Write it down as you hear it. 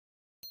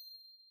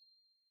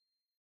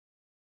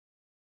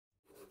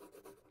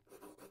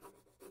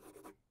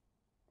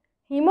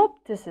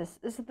Hemoptysis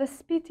is the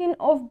spitting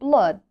of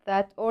blood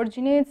that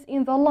originates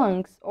in the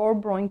lungs or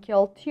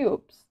bronchial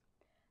tubes.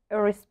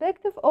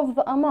 Irrespective of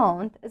the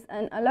amount, is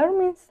an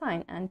alarming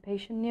sign and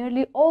patients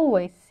nearly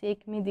always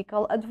seek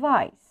medical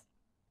advice.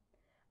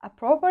 A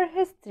proper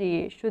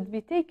history should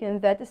be taken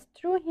that is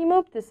true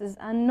hemoptysis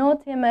and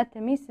not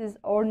hematemesis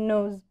or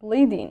nose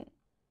bleeding.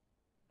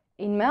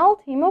 In mild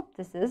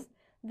hemoptysis,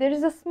 there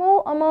is a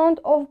small amount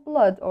of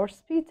blood or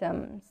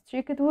sputum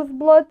streaked with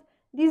blood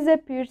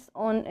disappears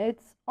on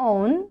its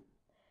own.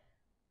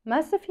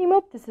 Massive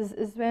hemoptysis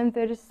is when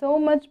there is so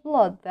much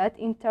blood that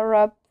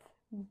interrupts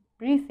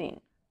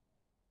breathing.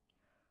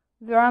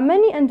 There are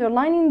many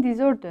underlying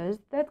disorders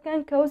that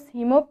can cause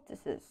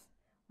hemoptysis,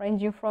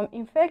 ranging from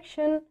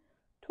infection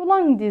to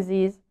lung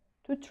disease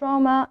to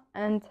trauma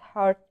and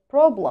heart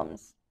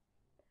problems.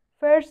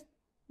 First,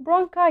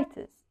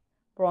 bronchitis.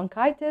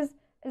 Bronchitis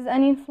is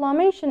an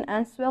inflammation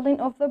and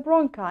swelling of the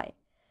bronchi.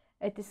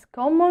 It is a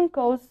common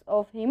cause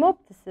of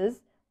hemoptysis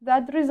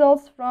that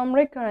results from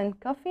recurrent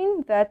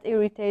coughing that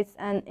irritates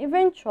and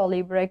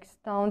eventually breaks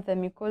down the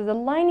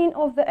mucosal lining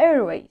of the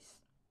airways.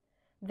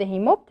 The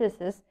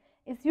hemoptysis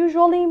is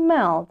usually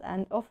mild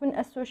and often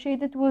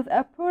associated with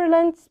a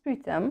purulent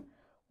sputum,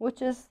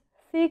 which is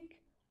thick,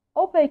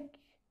 opaque,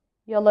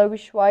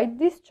 yellowish-white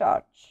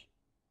discharge,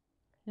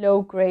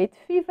 low-grade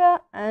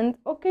fever, and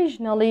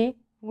occasionally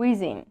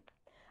wheezing.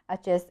 A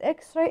chest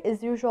X-ray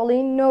is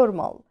usually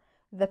normal.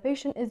 The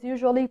patient is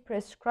usually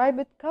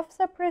prescribed cough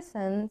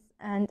suppressants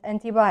and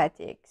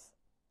antibiotics.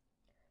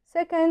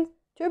 Second,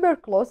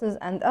 tuberculosis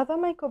and other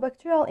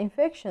mycobacterial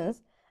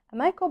infections. A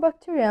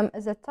mycobacterium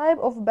is a type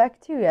of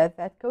bacteria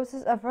that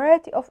causes a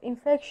variety of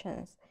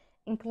infections,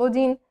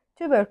 including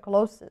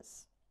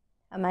tuberculosis.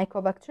 A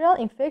mycobacterial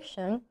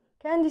infection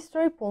can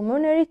destroy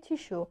pulmonary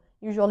tissue,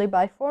 usually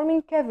by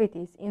forming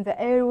cavities in the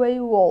airway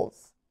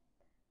walls.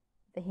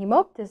 The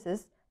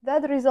hemoptysis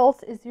that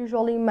results is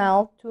usually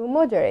mild to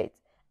moderate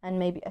and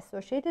may be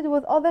associated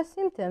with other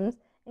symptoms,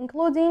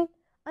 including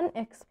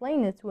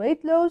unexplained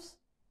weight loss,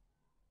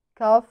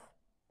 cough,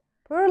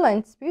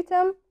 purulent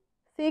sputum,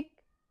 thick,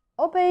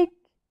 opaque,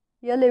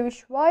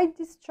 yellowish-white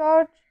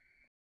discharge,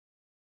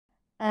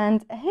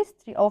 and a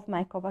history of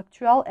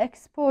mycobacterial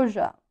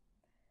exposure.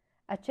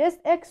 A chest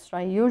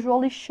X-ray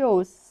usually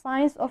shows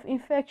signs of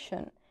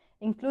infection,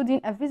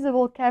 including a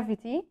visible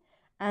cavity,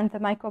 and the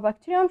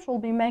mycobacterium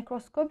should be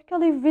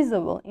microscopically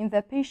visible in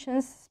the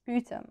patient's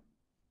sputum.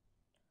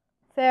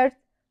 Third,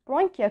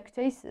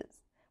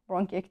 bronchiectasis.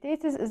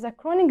 Bronchiectasis is a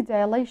chronic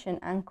dilation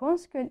and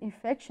consequent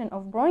infection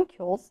of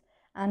bronchioles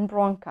and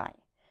bronchi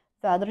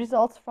that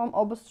results from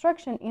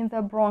obstruction in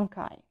the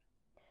bronchi.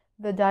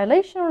 The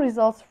dilation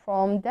results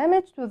from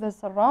damage to the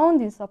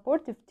surrounding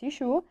supportive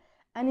tissue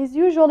and is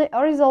usually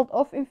a result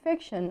of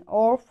infection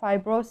or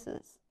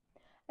fibrosis.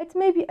 It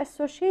may be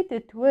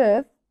associated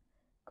with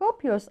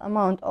copious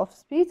amount of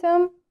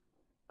sputum,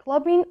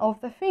 clubbing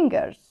of the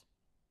fingers.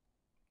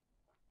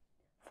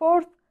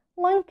 Fourth,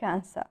 lung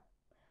cancer.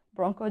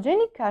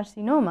 Bronchogenic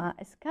carcinoma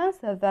is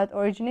cancer that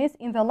originates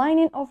in the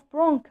lining of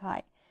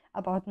bronchi.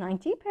 About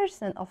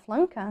 90% of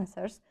lung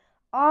cancers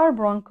are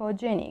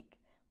bronchogenic.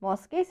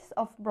 Most cases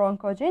of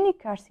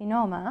bronchogenic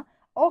carcinoma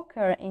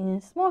occur in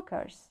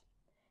smokers.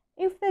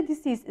 If the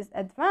disease is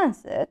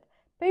advanced,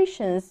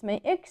 patients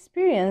may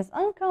experience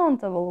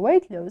uncountable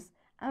weight loss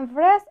and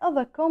various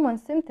other common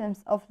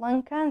symptoms of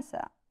lung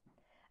cancer.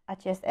 A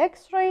chest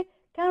X-ray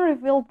can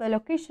reveal the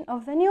location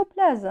of the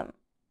neoplasm.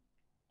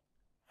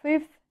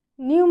 Fifth,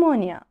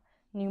 pneumonia.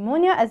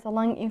 Pneumonia is a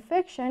lung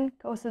infection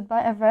caused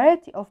by a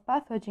variety of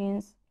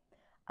pathogens.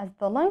 As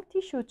the lung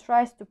tissue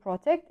tries to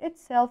protect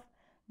itself,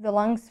 the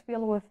lungs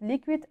fill with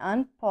liquid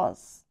and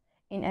pus.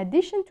 In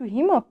addition to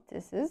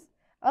hemoptysis,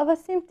 other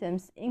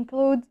symptoms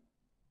include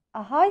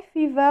a high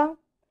fever,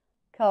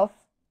 cough,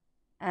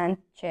 and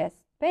chest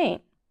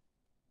pain.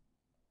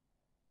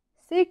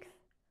 Sixth,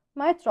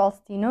 mitral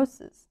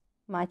stenosis.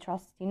 Mitral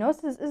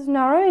stenosis is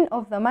narrowing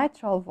of the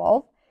mitral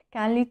valve,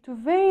 can lead to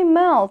very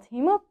mild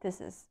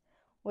hemoptysis,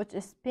 which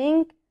is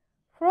pink,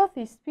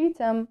 frothy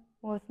sputum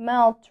with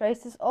mild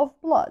traces of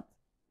blood.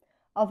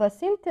 Other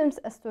symptoms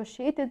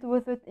associated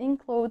with it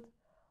include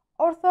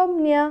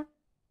orthopnea,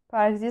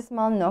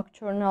 paroxysmal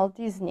nocturnal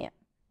dyspnea.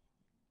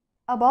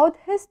 About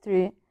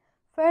history,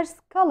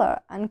 first,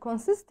 color and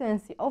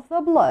consistency of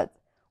the blood,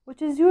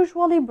 which is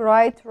usually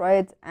bright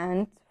red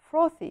and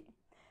frothy,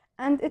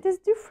 and it is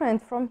different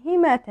from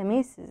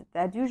hematemesis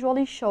that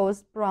usually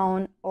shows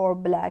brown or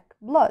black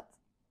blood.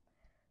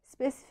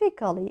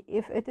 Specifically,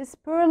 if it is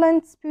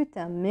purulent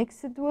sputum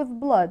mixed with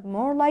blood,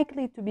 more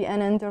likely to be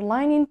an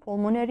underlying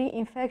pulmonary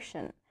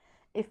infection.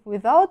 If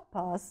without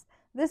pus,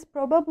 this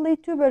probably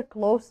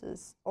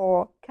tuberculosis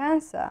or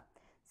cancer.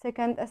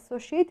 Second,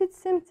 associated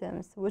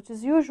symptoms, which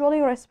is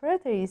usually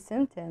respiratory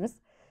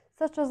symptoms,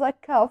 such as a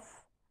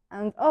cough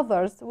and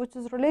others, which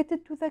is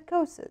related to the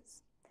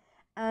causes.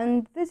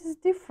 And this is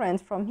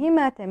different from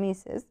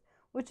hematemesis,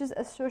 which is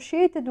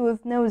associated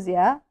with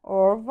nausea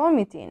or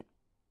vomiting.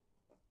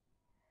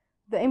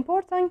 The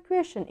important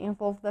question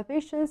involves the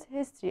patient's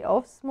history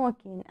of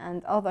smoking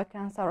and other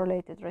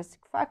cancer-related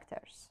risk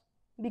factors.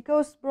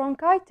 Because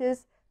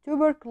bronchitis,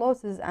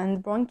 tuberculosis,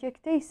 and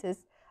bronchiectasis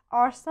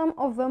are some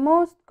of the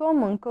most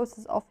common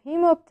causes of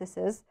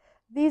hemoptysis,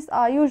 these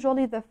are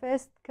usually the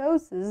first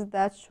causes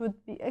that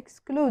should be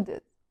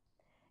excluded.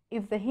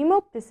 If the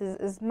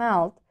hemoptysis is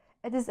mild,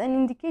 it is an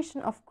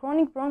indication of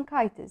chronic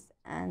bronchitis,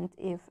 and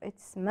if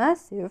it's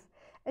massive,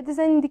 it is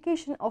an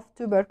indication of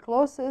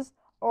tuberculosis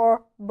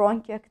or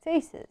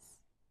bronchiectasis.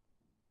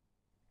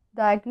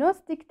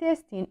 Diagnostic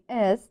testing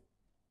is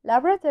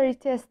laboratory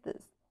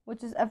tests,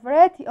 which is a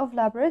variety of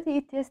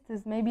laboratory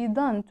tests may be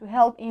done to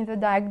help in the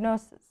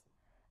diagnosis.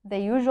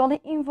 They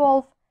usually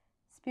involve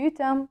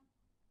sputum,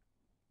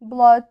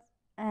 blood,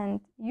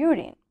 and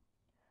urine.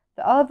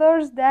 The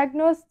other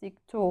diagnostic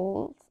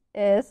tools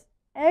is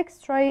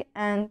X-ray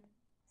and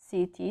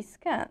CT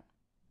scan.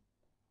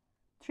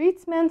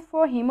 Treatment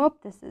for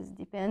hemoptysis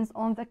depends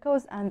on the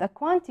cause and the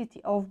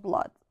quantity of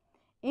blood.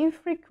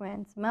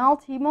 Infrequent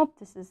mild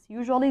hemoptysis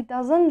usually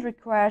doesn't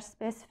require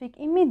specific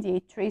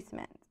immediate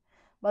treatment,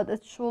 but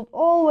it should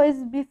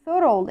always be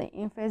thoroughly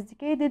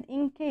investigated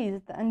in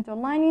case the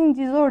underlying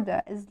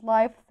disorder is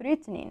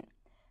life-threatening.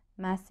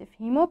 Massive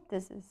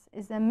hemoptysis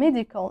is a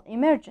medical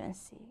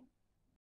emergency.